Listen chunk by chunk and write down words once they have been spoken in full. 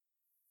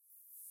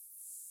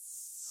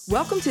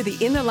Welcome to the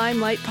In the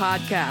Limelight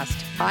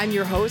podcast. I'm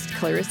your host,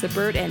 Clarissa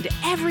Burt, and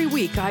every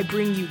week I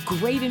bring you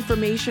great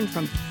information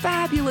from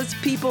fabulous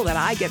people that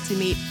I get to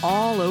meet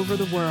all over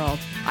the world.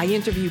 I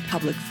interview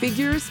public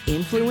figures,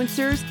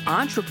 influencers,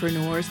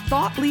 entrepreneurs,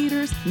 thought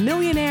leaders,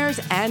 millionaires,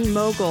 and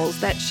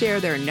moguls that share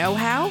their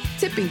know-how,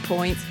 tipping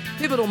points,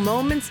 pivotal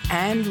moments,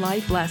 and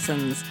life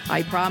lessons.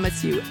 I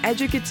promise you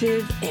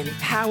educative,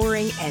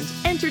 empowering, and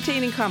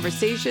entertaining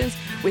conversations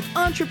with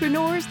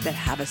entrepreneurs that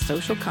have a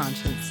social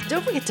conscience.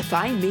 Don't forget to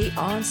find me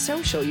on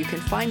social. You can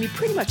find me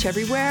pretty much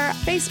everywhere.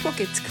 Facebook,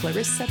 it's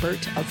Clarissa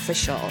Burt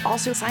Official.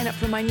 Also, sign up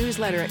for my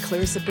newsletter at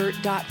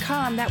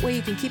clarissaburt.com. That way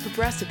you can keep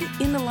abreast of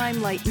the In the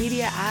Limelight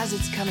media as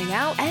it's coming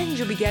out, and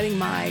you'll be getting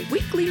my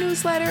weekly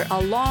newsletter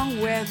along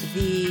with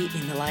the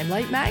In the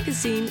Limelight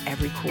magazine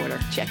every quarter.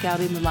 Check out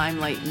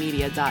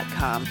inthelimelightmedia.com.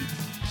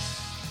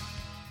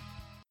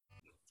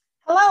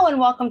 Hello and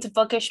welcome to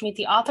Bookish Meet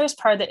the Authors,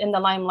 part of the In the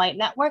Limelight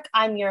Network.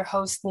 I'm your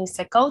host,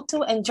 Nisa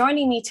Gotu, and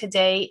joining me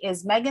today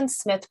is Megan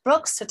Smith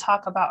Brooks to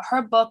talk about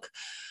her book,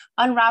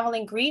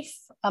 Unraveling Grief,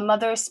 A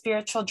Mother's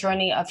Spiritual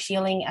Journey of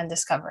Healing and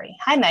Discovery.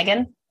 Hi,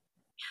 Megan.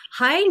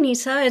 Hi,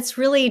 Nisa. It's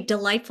really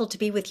delightful to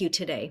be with you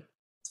today.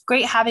 It's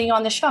great having you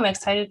on the show. I'm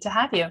excited to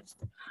have you.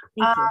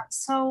 Thank you.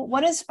 So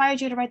what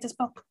inspired you to write this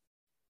book?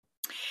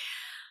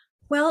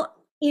 Well,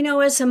 you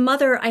know, as a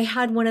mother, I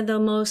had one of the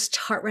most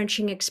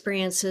heart-wrenching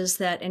experiences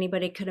that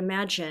anybody could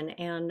imagine.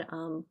 And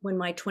when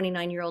my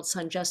 29-year-old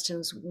son,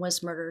 Justin,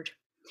 was murdered.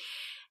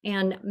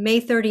 And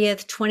May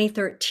 30th,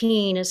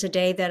 2013 is a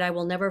day that I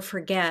will never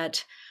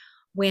forget,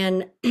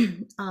 when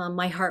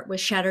my heart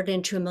was shattered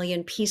into a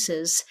million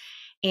pieces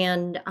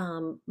and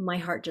my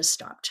heart just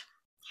stopped.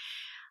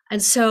 And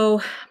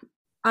so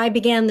I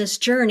began this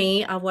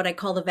journey of what I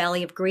call the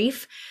Valley of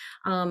Grief,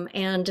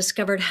 and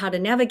discovered how to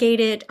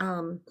navigate it,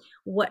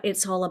 what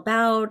it's all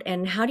about,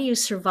 and how do you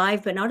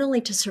survive, but not only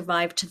to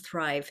survive, to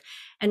thrive.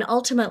 And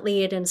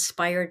ultimately, it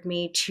inspired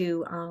me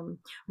to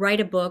write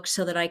a book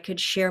so that I could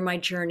share my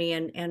journey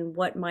and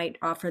what might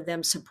offer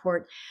them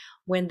support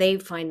when they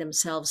find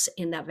themselves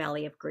in that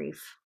valley of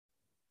grief.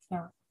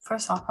 Yeah.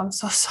 First off, I'm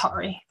so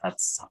sorry.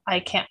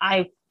 I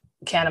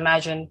can't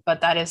imagine, but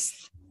that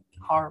is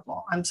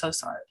horrible. I'm so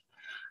sorry.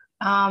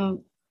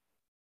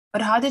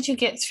 But how did you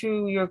get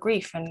through your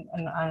grief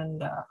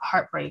and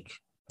heartbreak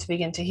to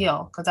begin to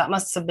heal? Because that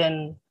must have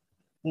been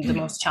the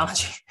most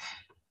challenging.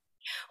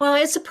 Well,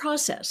 it's a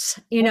process.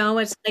 You know,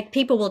 it's like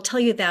people will tell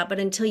you that, but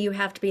until you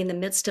have to be in the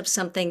midst of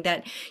something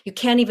that you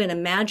can't even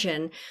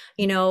imagine,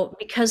 you know,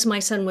 because my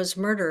son was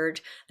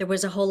murdered, there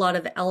was a whole lot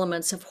of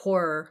elements of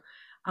horror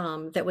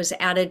that was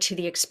added to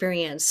the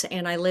experience.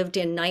 And I lived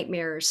in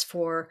nightmares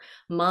for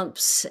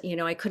months. You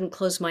know, I couldn't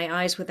close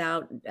my eyes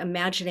without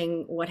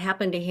imagining what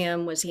happened to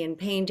him. Was he in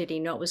pain? Did he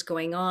know what was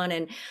going on?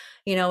 And,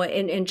 you know,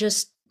 and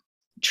just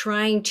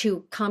trying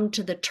to come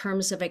to the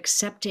terms of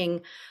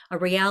accepting a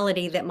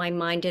reality that my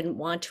mind didn't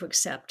want to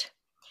accept.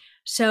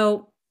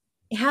 So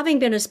having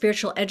been a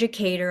spiritual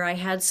educator, I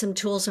had some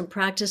tools and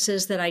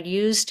practices that I'd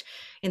used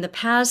in the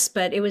past,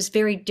 but it was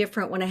very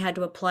different when I had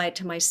to apply it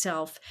to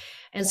myself.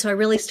 And so I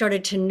really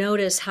started to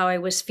notice how I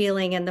was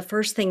feeling. And the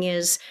first thing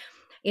is,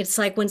 it's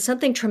like when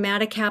something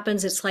traumatic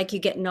happens, it's like you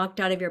get knocked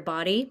out of your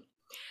body,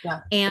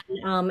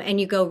 and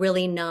you go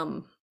really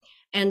numb.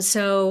 And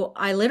so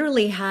I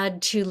literally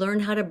had to learn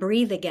how to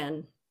breathe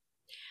again.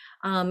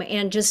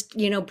 And just,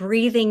 you know,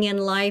 breathing in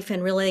life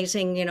and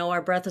realizing, you know,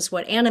 our breath is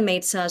what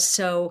animates us.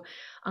 So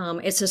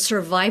it's a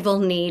survival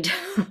need.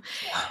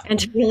 And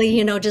to really,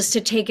 you know, just to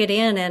take it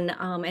in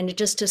and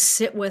just to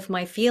sit with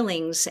my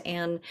feelings.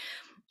 And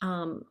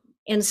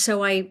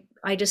so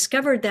I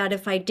discovered that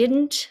if I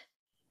didn't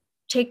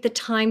take the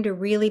time to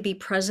really be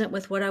present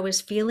with what I was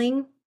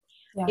feeling,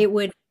 it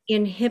would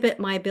inhibit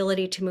my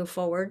ability to move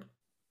forward.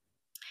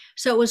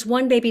 So it was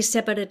one baby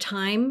step at a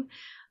time.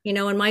 You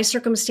know, in my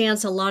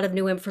circumstance, a lot of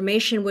new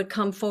information would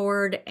come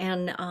forward,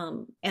 and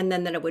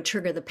then it would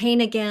trigger the pain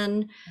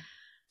again.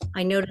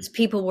 I noticed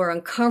people were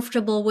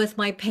uncomfortable with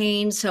my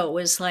pain. So it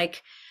was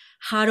like,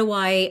 how do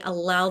I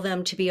allow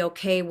them to be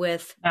okay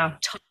with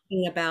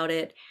talking about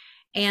it?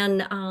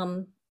 And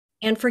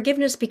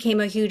forgiveness became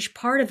a huge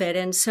part of it.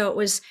 And so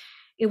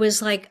it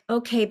was like,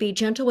 okay, be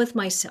gentle with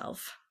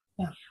myself.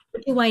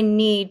 What do I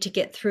need to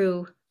get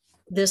through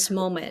this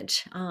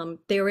moment?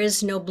 There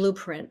is no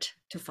blueprint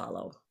to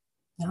follow.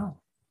 No,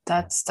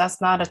 that's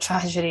not a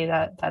tragedy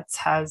that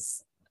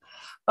has.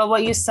 But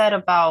what you said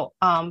about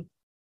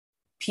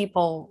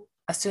people,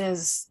 as soon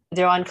as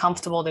they're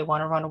uncomfortable, they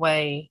want to run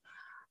away.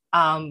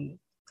 I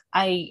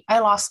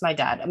lost my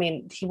dad. I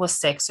mean, he was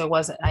sick, so it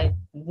wasn't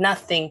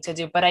nothing to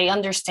do. But I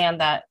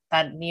understand that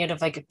need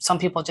of, like, some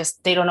people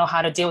just, they don't know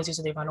how to deal with you,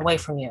 so they run away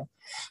from you.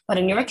 But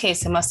in your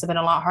case, it must have been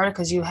a lot harder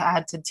because you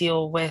had to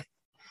deal with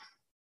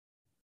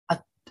a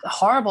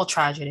horrible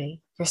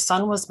tragedy. Your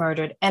son was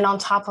murdered, and on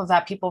top of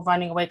that, people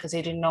running away because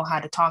they didn't know how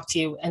to talk to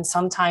you. And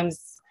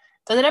sometimes,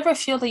 does it ever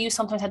feel that you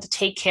sometimes had to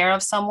take care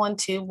of someone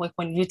too? Like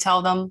when you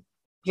tell them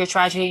your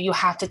tragedy, you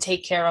have to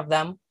take care of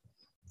them?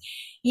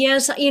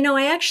 Yes, you know,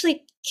 I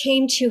actually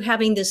came to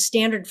having this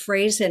standard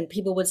phrase, and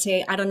people would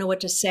say, I don't know what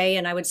to say.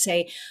 And I would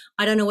say,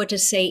 I don't know what to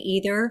say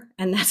either.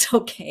 And that's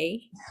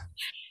okay.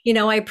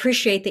 I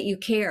appreciate that you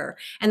care.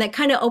 And that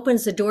kind of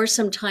opens the door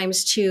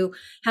sometimes to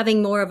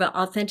having more of an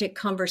authentic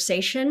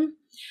conversation.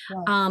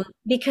 Yeah.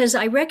 Because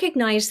I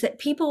recognize that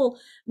people,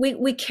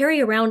 we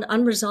carry around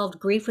unresolved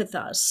grief with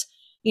us.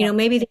 Yeah.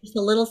 Maybe there's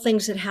the little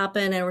things that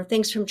happen or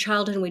things from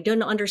childhood and we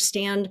don't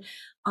understand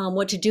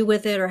what to do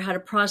with it or how to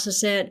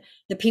process it.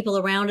 The people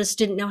around us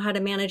didn't know how to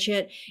manage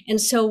it. And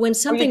so when Or you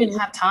something, didn't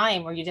have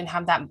time, or you didn't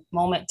have that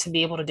moment to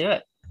be able to do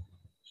it.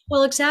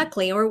 well,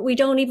 exactly, or we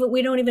don't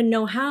even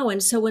know how.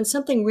 And so when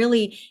something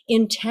really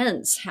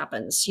intense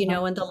happens,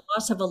 Mhm. and the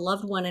loss of a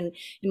loved one, and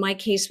in my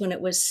case, when it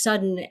was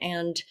sudden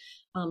and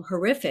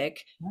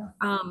horrific,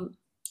 Yeah.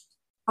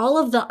 all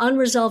of the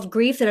unresolved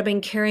grief that I've been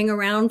carrying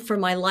around for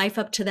my life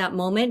up to that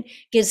moment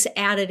gets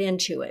added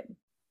into it.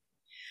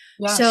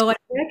 Yeah. So I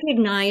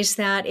recognize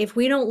that if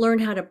we don't learn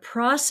how to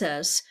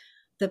process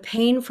the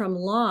pain from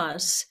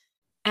loss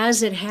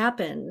as it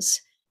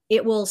happens,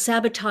 it will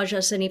sabotage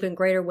us in even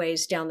greater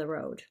ways down the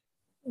road.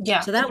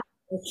 Yeah. So that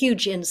was a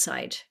huge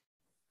insight.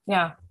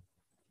 Yeah.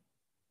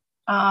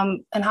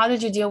 And how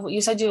did you deal with,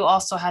 you said you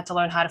also had to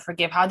learn how to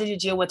forgive. How did you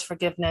deal with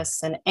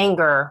forgiveness and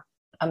anger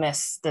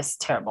amidst this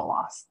terrible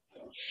loss?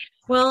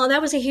 Well,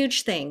 that was a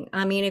huge thing.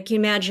 I mean, if you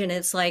imagine,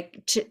 it's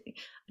like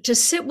to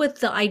sit with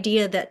the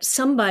idea that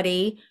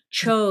somebody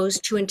chose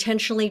to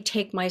intentionally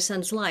take my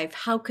son's life.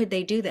 How could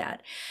they do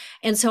that?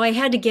 And so I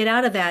had to get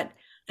out of that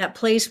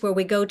place where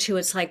we go to,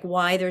 it's like,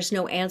 why? There's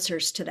no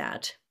answers to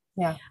that.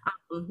 Yeah.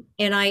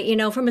 And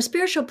I, from a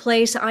spiritual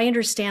place, I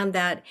understand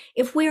that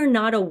if we are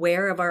not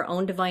aware of our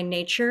own divine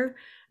nature,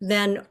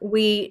 then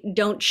we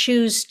don't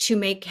choose to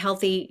make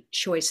healthy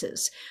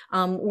choices.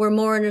 We're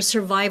more in a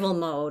survival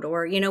mode,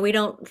 or, we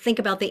don't think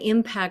about the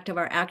impact of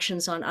our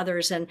actions on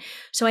others. And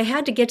so I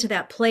had to get to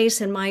that place,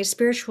 and my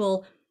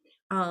spiritual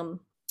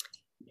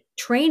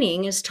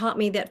training has taught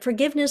me that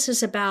forgiveness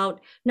is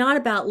not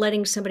about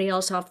letting somebody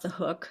else off the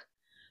hook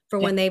for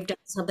when they've done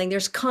something.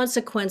 There's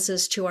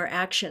consequences to our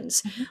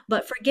actions,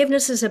 but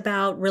forgiveness is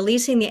about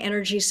releasing the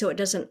energy so it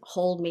doesn't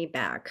hold me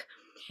back.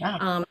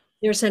 Yeah.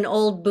 There's an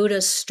old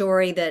Buddhist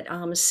story that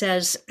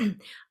says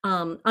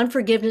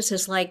unforgiveness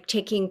is like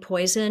taking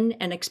poison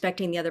and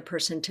expecting the other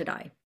person to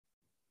die.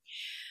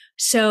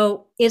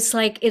 So it's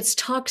like, it's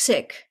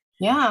toxic.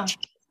 Yeah.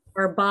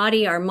 Our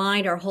body, our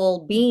mind, our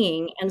whole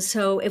being. And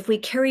so if we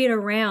carry it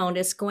around,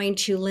 it's going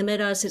to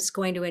limit us, it's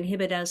going to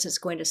inhibit us, it's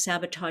going to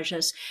sabotage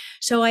us.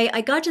 So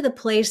I got to the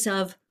place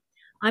of,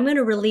 I'm going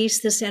to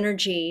release this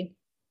energy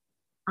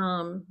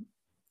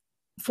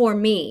for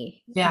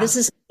me. Yeah. This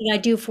is something I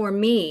do for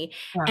me.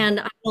 Yeah. And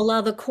I allow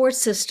the court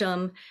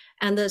system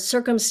and the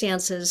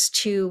circumstances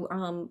to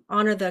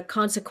honor the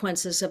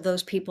consequences of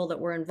those people that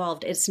were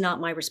involved. It's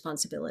not my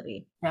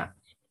responsibility. Yeah.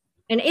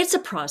 And it's a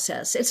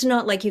process. It's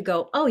not like you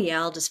go, oh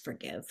yeah, I'll just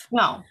forgive.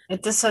 No,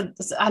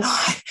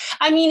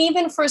 I mean,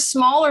 even for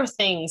smaller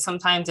things,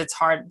 sometimes it's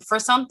hard. For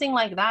something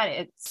like that,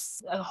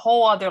 it's a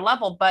whole other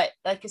level. But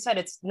like you said,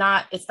 it's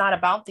not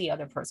about the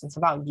other person. It's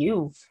about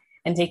you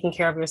and taking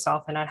care of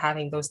yourself and not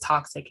having those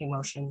toxic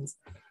emotions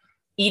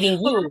eating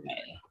you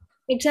away.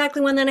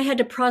 Exactly. When then I had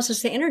to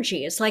process the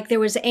energy. It's like there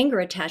was anger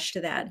attached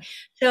to that.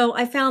 So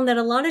I found that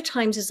a lot of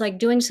times it's like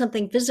doing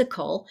something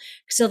physical.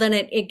 So then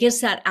it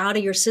gets that out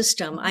of your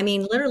system. I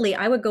mean, literally,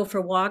 I would go for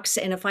walks,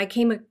 and if I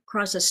came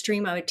across a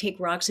stream, I would take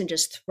rocks and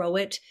just throw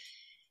it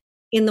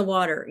in the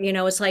water.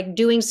 It's like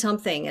doing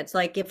something. It's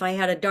like if I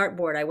had a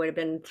dartboard, I would have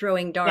been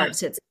throwing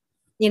darts. Yeah. It's,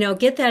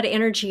 get that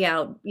energy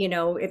out,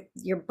 if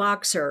your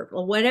boxer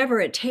or whatever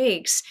it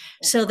takes,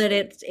 so that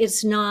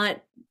it's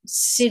not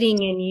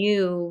sitting in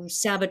you,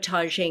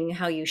 sabotaging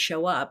how you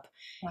show up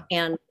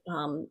and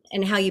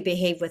how you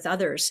behave with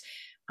others.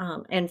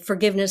 And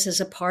forgiveness is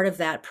a part of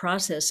that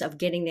process of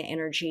getting the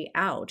energy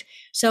out.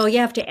 So you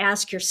have to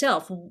ask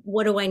yourself,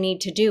 what do I need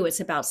to do? It's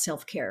about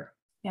self-care.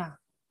 Yeah.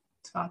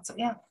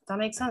 Yeah, that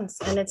makes sense.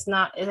 And it's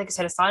not, like I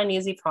said, it's not an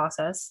easy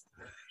process.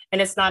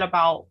 And it's not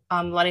about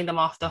letting them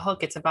off the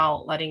hook. It's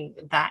about letting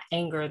that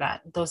anger,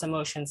 those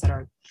emotions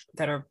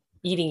that are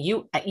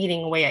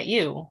eating away at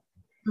you.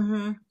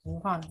 Mm-hmm.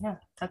 Move on. Yeah,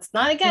 that's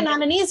not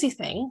an easy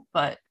thing,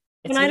 but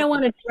and I don't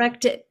want to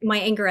direct my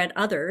anger at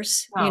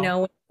others.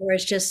 No. Where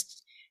it's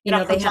just you're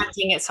not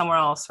projecting it somewhere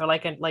else, or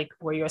like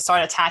where you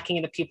start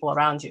attacking the people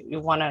around you.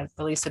 You want to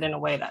release it in a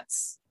way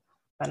that's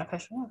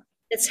beneficial.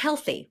 It's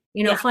healthy.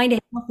 Find a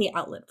healthy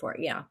outlet for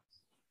it. Yeah.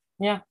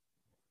 Yeah,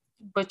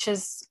 which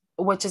is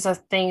a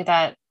thing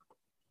that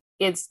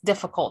it's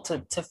difficult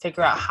to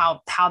figure out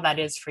how that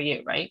is for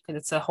you, right? Because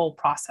it's a whole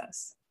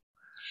process.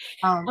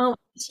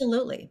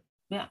 Absolutely.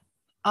 Yeah.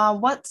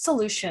 What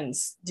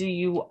solutions do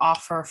you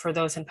offer for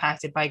those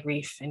impacted by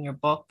grief in your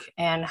book,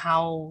 and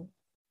how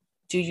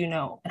do you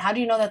know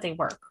that they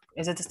work?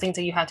 Is it the things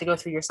that you have to go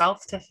through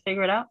yourself to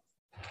figure it out?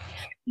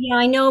 Yeah,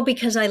 I know,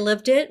 because I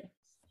lived it.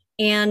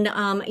 And,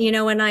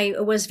 and I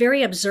was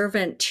very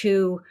observant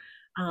to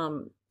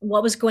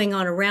what was going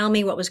on around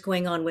me, what was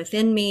going on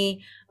within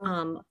me,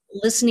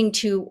 listening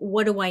to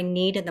what do I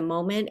need in the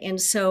moment. And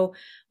so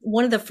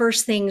one of the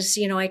first things,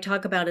 I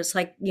talk about is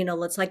like,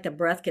 it's like the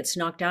breath gets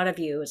knocked out of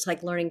you. It's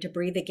like learning to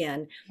breathe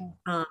again.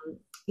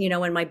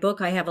 In my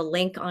book, I have a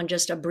link on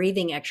just a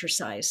breathing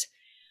exercise.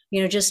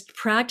 Just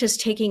practice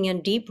taking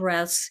in deep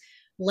breaths,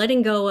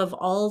 letting go of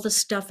all the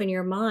stuff in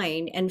your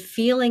mind and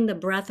feeling the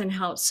breath and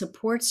how it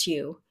supports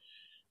you.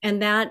 And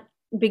that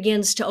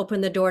begins to open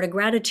the door to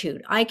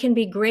gratitude. I can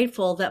be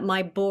grateful that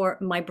my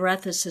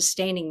breath is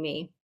sustaining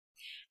me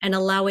and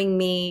allowing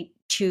me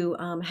to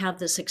have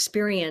this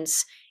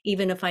experience,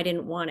 even if I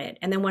didn't want it.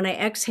 And then when I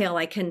exhale,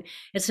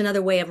 it's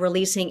another way of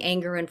releasing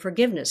anger and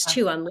forgiveness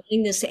too. I'm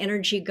letting this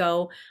energy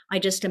go. I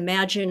just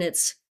imagine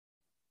it's,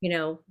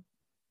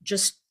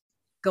 just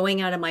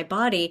going out of my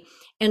body.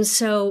 And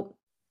so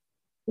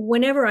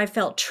whenever I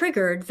felt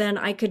triggered, then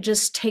I could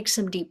just take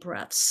some deep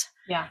breaths.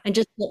 Yeah. And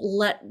just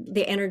let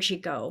the energy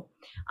go.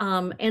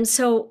 And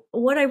so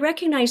what I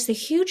recognized, the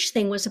huge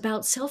thing was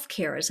about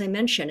self-care. As I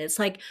mentioned, it's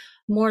like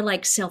more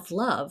like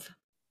self-love.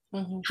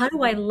 How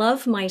do I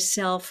love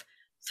myself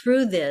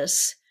through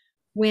this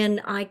when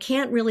I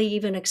can't really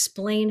even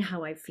explain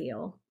how I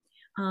feel?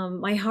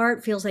 My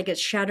heart feels like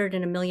it's shattered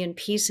in a million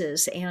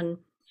pieces. And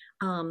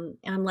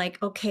I'm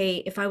like, okay,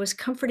 if I was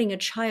comforting a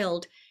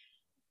child,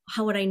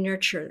 how would I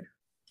nurture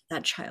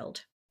that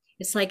child?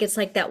 It's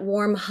like that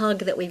warm hug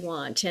that we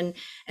want. And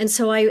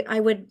so I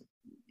would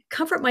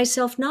comfort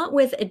myself, not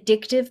with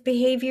addictive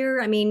behavior.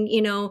 I mean,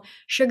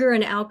 sugar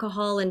and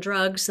alcohol and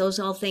drugs, those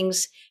all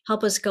things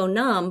help us go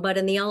numb,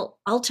 but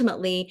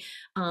ultimately,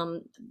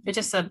 it's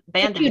just a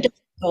band-aid. It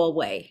doesn't go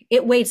away.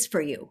 It waits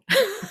for you.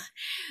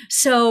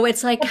 So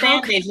it's like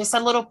just a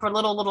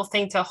little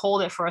thing to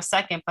hold it for a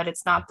second, but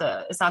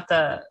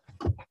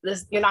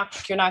you're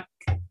not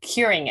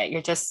curing it.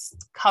 You're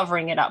just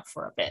covering it up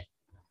for a bit.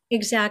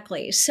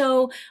 Exactly.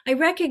 So I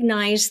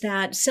recognize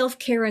that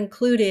self-care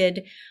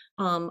included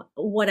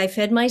what I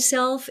fed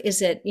myself. Is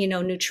it,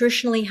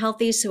 nutritionally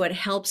healthy? So it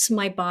helps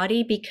my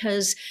body,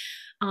 because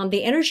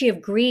the energy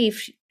of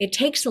grief, it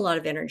takes a lot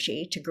of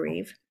energy to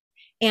grieve,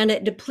 and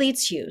it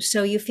depletes you.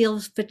 So you feel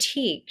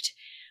fatigued.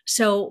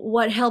 So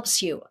what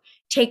helps you?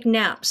 Take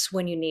naps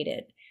when you need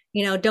it.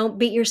 Don't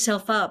beat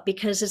yourself up,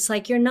 because it's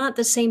like you're not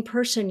the same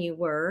person you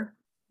were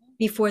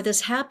before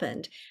this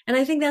happened. And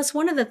I think that's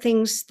one of the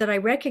things that I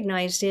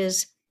recognized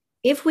is,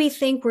 if we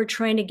think we're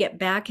trying to get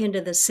back into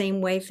the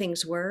same way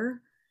things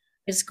were,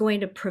 it's going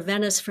to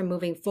prevent us from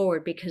moving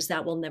forward, because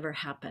that will never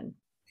happen.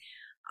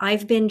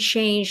 I've been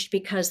changed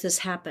because this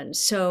happened.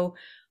 So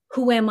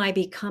who am I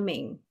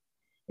becoming?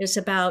 It's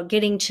about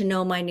getting to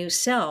know my new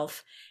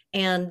self.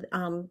 And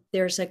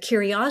there's a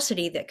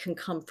curiosity that can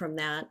come from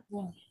that,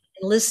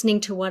 listening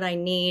to what I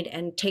need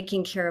and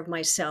taking care of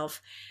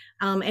myself.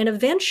 And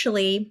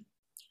eventually,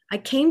 I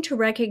came to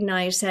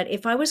recognize that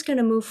if I was going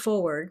to move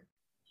forward,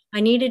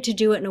 I needed to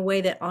do it in a way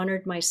that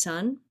honored my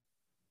son.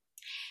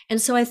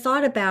 And so I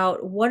thought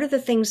about, what are the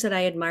things that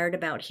I admired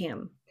about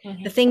him,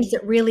 the things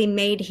that really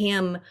made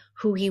him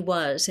who he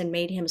was and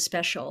made him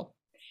special.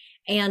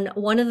 And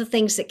one of the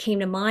things that came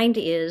to mind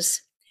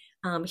is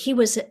he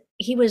was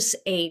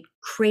a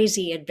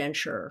crazy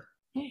adventurer.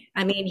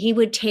 I mean, he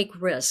would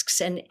take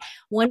risks. And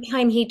one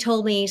time he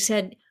told me, he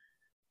said,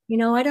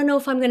 I don't know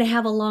if I'm going to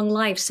have a long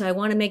life, so I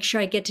want to make sure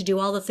I get to do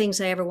all the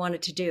things I ever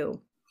wanted to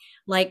do,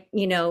 like,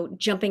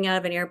 jumping out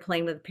of an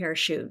airplane with a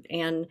parachute.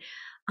 And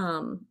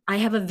I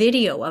have a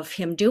video of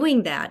him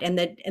doing that, and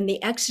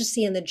the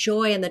ecstasy and the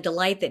joy and the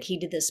delight that he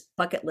did this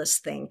bucket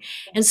list thing.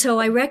 And so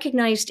I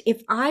recognized,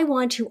 if I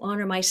want to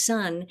honor my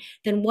son,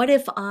 then what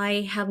if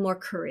I have more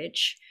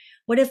courage?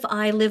 What if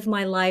I live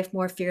my life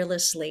more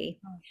fearlessly,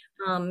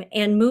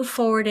 and move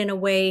forward in a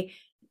way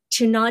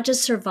to not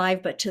just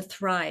survive, but to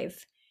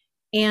thrive?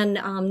 And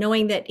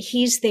knowing that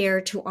he's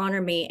there to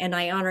honor me, and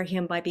I honor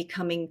him by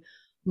becoming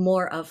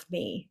more of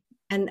me.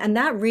 And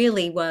that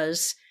really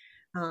was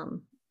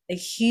a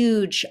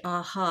huge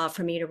aha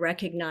for me to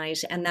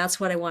recognize. And that's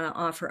what I want to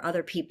offer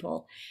other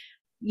people.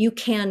 You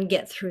can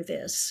get through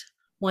this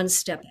one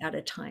step at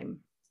a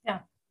time. Yeah.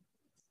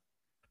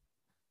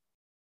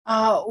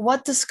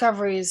 What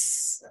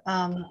discoveries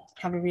have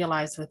you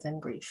realized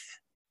within grief?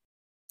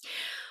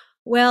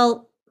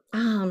 Well,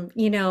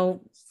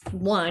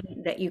 one,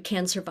 that you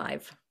can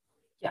survive.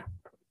 Yeah.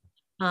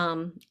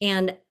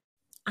 And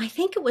I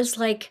think it was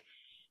like,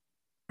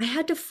 I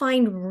had to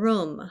find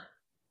room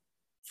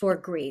for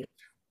grief.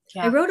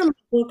 Yeah. I wrote in my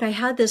book, I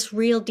had this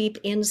real deep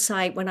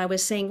insight when I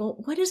was saying,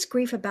 well, what is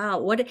grief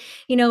about?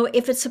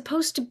 If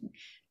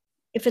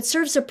it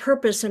serves a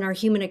purpose in our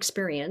human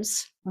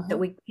experience that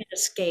we can't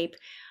escape,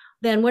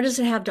 then what does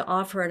it have to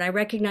offer? And I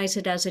recognize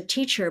it as a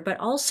teacher, but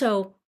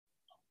also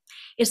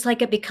it's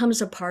like it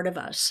becomes a part of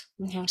us.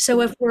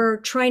 So if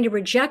we're trying to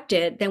reject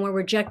it, then we're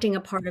rejecting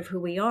a part of who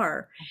we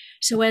are.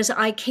 So as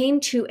I came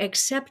to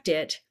accept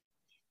it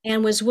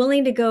and was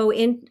willing to go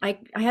in, I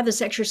have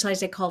this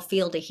exercise I call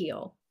Feel to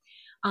Heal.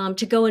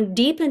 To go in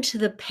deep into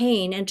the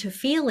pain and to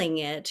feeling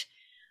it,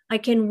 I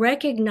can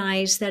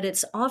recognize that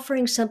it's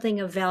offering something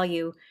of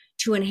value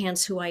to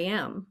enhance who I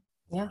am.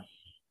 Yeah.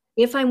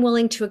 If I'm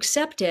willing to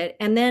accept it,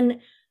 and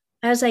then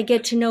as I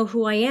get to know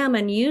who I am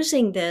and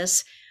using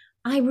this,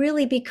 I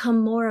really become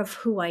more of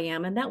who I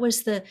am. And that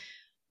was the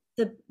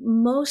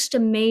most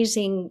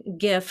amazing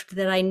gift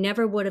that I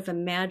never would have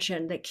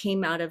imagined that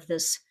came out of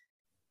this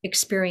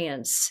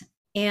experience.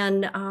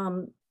 And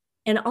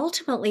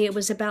ultimately it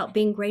was about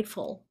being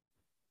grateful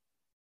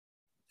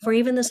for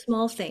even the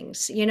small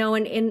things,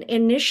 and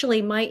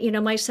initially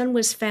my son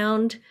was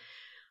found,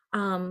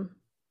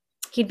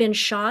 he'd been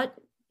shot.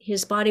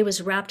 His body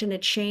was wrapped in a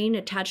chain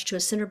attached to a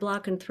cinder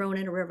block and thrown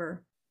in a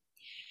river.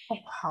 Oh,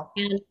 wow.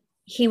 And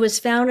he was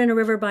found in a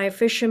river by a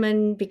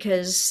fisherman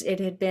because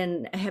it had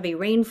been a heavy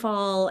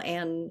rainfall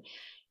and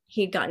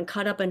he'd gotten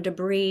caught up in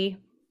debris.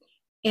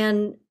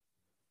 And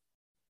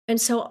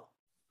so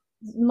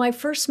my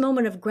first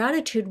moment of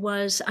gratitude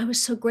was, I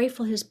was so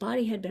grateful his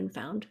body had been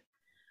found.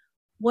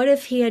 What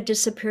if he had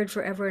disappeared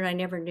forever and I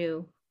never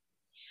knew?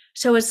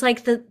 So it's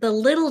like the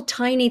little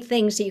tiny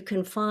things that you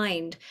can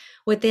find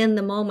within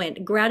the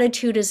moment.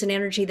 Gratitude is an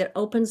energy that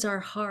opens our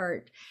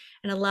heart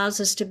and allows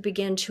us to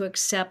begin to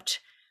accept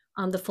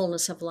the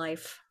fullness of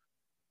life.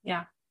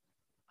 Yeah.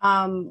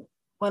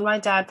 When my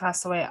dad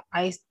passed away,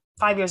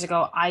 5 years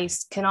ago, I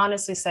can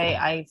honestly say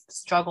I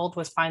struggled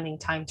with finding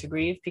time to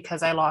grieve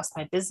because I lost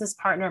my business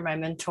partner, my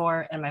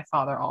mentor, and my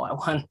father all at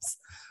once.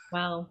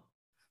 Wow.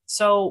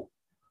 So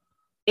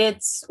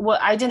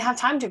I didn't have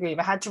time to grieve.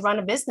 I had to run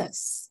a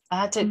business. I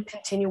had to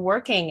continue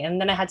working,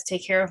 and then I had to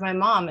take care of my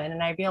mom. And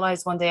then I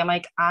realized one day, I'm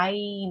like, I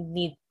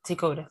need to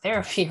go to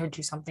therapy or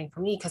do something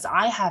for me because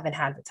I haven't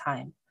had the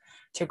time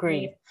to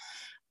grieve.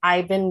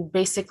 I've been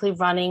basically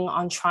running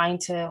on trying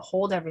to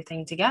hold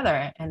everything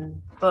together.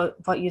 But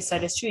what you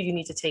said is true. You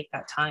need to take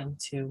that time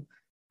to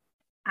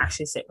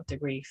actually sit with the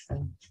grief.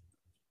 And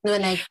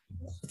then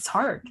it's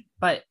hard,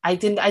 but I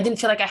didn't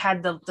feel like I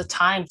had the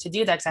time to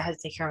do that because I had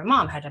to take care of my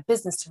mom. I had a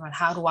business to run.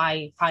 How do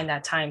I find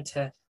that time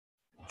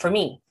for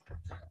me?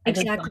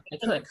 Exactly.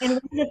 And one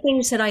of the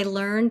things that I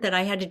learned that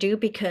I had to do,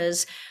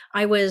 because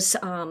I was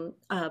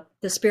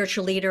the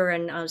spiritual leader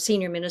and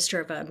senior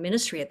minister of a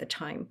ministry at the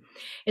time,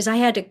 is I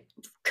had to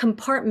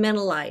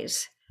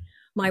compartmentalize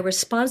my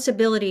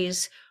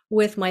responsibilities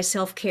with my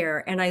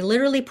self-care. And I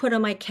literally put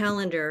on my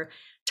calendar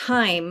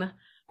time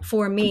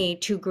for me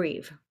to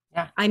grieve.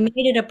 Yeah. I made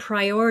it a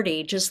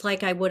priority, just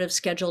like I would have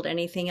scheduled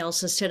anything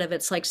else, instead of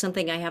it's like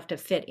something I have to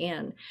fit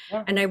in.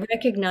 Yeah. And I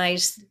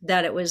recognized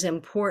that it was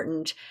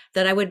important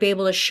that I would be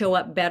able to show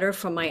up better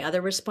for my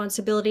other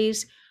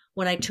responsibilities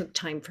when I took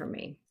time for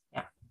me.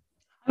 Yeah.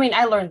 I mean,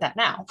 I learned that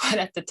now, but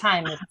at the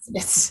time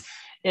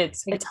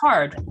it's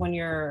hard when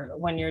you're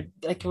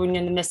like when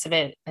you're in the midst of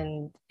it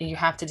and you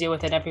have to deal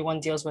with it.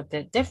 Everyone deals with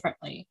it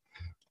differently.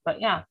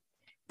 But yeah.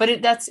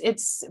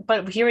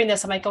 But hearing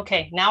this, I'm like,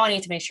 okay, now I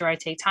need to make sure I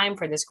take time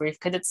for this grief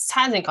because it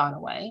hasn't gone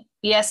away.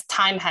 Yes,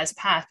 time has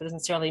passed, but it doesn't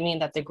necessarily mean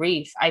that the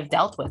grief, I've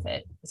dealt with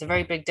it. There's a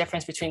very big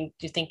difference between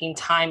you thinking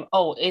time,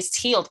 oh, it's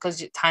healed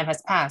because time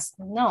has passed.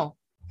 No,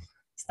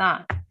 it's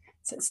not.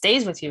 It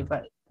stays with you,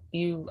 but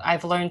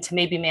I've learned to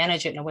maybe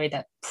manage it in a way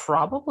that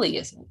probably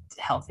isn't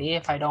healthy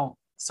if I don't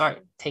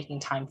start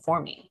taking time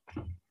for me.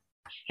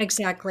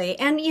 Exactly.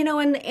 And,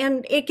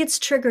 and it gets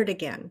triggered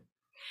again.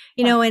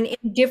 And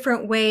in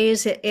different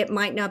ways, it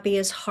might not be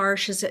as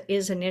harsh as it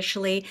is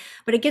initially,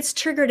 but it gets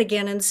triggered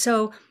again. And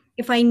so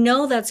if I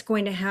know that's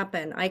going to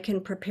happen, I can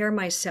prepare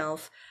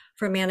myself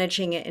for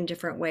managing it in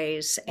different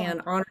ways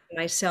and honoring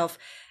myself.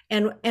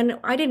 And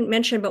I didn't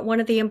mention, but one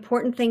of the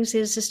important things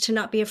is to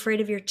not be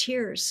afraid of your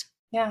tears.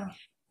 Yeah.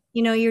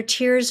 Your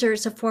tears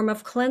is a form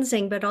of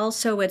cleansing, but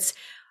also it's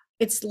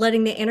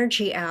letting the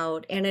energy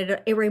out, and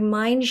it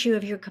reminds you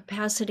of your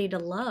capacity to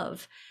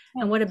love.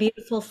 Yeah. And what a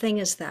beautiful thing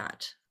is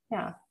that.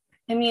 Yeah.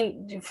 I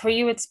mean, for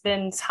you, it's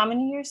been how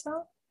many years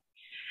now?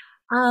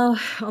 Oh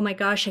my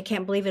gosh, I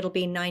can't believe it'll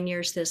be 9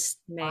 years this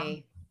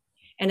May.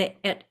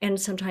 Wow.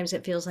 And sometimes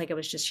it feels like it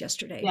was just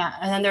yesterday. Yeah.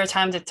 And then there are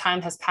times that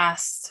time has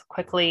passed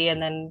quickly,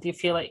 and then you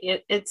feel like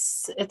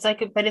it's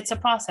like, but it's a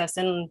process,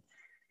 and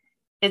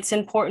it's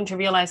important to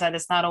realize that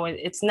it's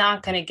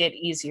not going to get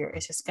easier.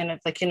 It's just going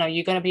to,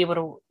 you're going to be able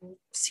to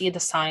see the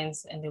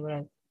signs and be able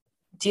to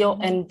deal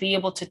and be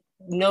able to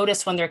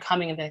notice when they're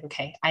coming and be like,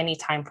 okay, I need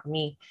time for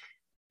me.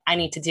 I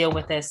need to deal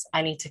with this.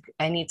 I need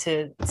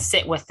to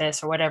sit with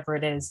this or whatever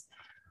it is.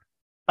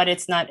 But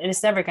it's not, and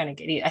it's never going to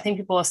get easier. I think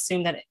people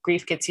assume that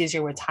grief gets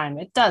easier with time.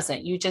 It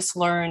doesn't. You just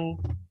learn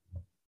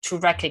to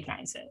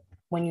recognize it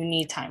when you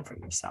need time for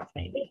yourself,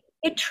 maybe.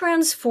 It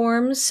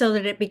transforms so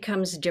that it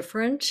becomes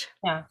different.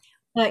 Yeah.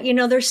 But,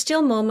 there's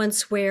still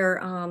moments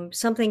where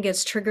something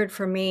gets triggered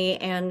for me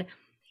and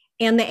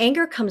the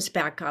anger comes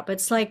back up.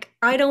 It's like,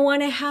 I don't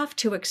want to have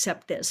to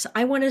accept this.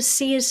 I want to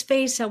see his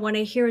face. I want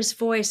to hear his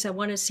voice. I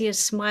want to see his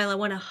smile. I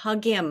want to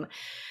hug him.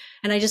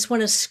 And I just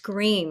want to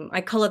scream.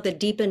 I call it the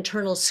deep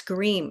internal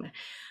scream,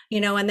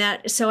 and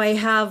that, so I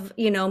have,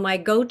 my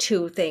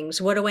go-to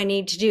things. What do I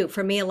need to do?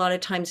 For me, a lot of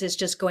times it's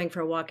just going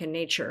for a walk in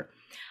nature.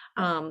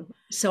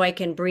 So I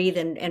can breathe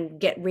and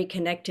get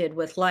reconnected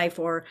with life.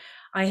 Or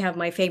I have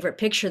my favorite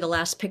picture, the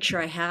last picture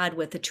I had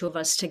with the two of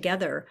us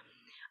together.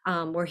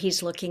 where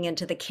he's looking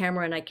into the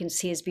camera and I can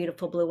see his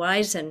beautiful blue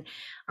eyes, and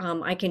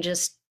I can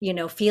just,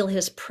 feel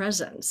his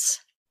presence,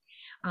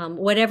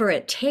 whatever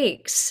it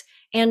takes.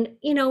 And,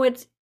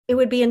 it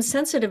would be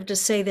insensitive to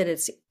say that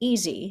it's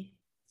easy.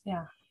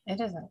 Yeah,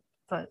 it isn't,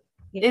 but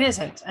it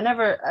isn't.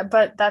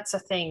 But that's the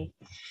thing.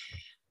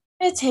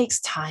 It takes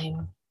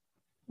time.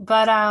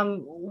 But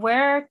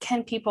where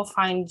can people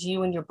find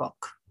you and your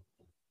book?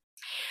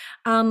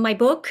 My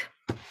book,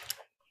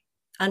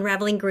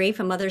 Unraveling Grief,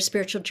 A Mother's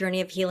Spiritual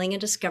Journey of Healing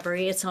and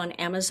Discovery. It's on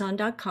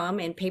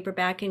Amazon.com in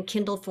paperback and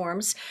Kindle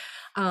forms.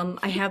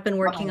 I have been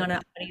working on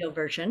an audio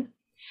version.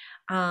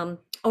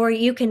 Or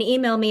you can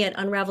email me at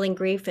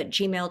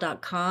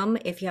unravelinggrief@gmail.com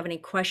if you have any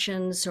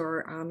questions,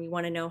 or you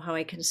want to know how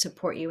I can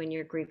support you in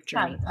your grief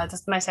journey. Yeah,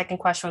 that's my second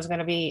question was going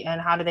to be, and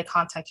how do they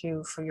contact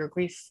you for your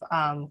grief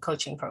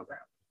coaching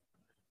program?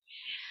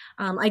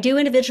 I do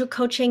individual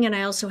coaching, and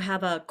I also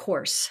have a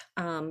course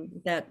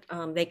that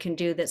they can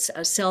do that's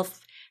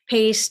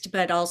self-paced,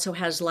 but also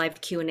has live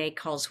Q&A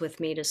calls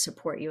with me to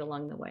support you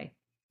along the way.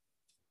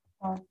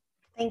 Well,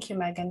 thank you,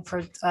 Megan,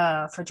 for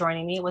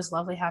joining me. It was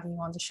lovely having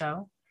you on the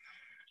show.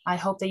 I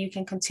hope that you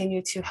can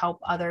continue to help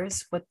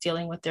others with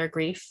dealing with their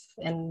grief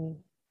and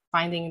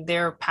finding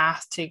their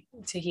path to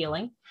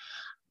healing.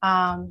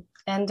 And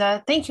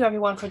thank you,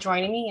 everyone, for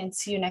joining me, and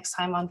see you next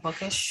time on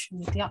Bookish.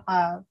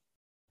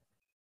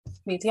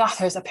 Meet the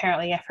authors.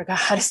 Apparently, I forgot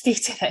how to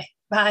speak today.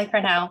 Bye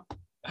for now.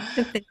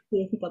 Thank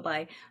you.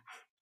 Bye-bye.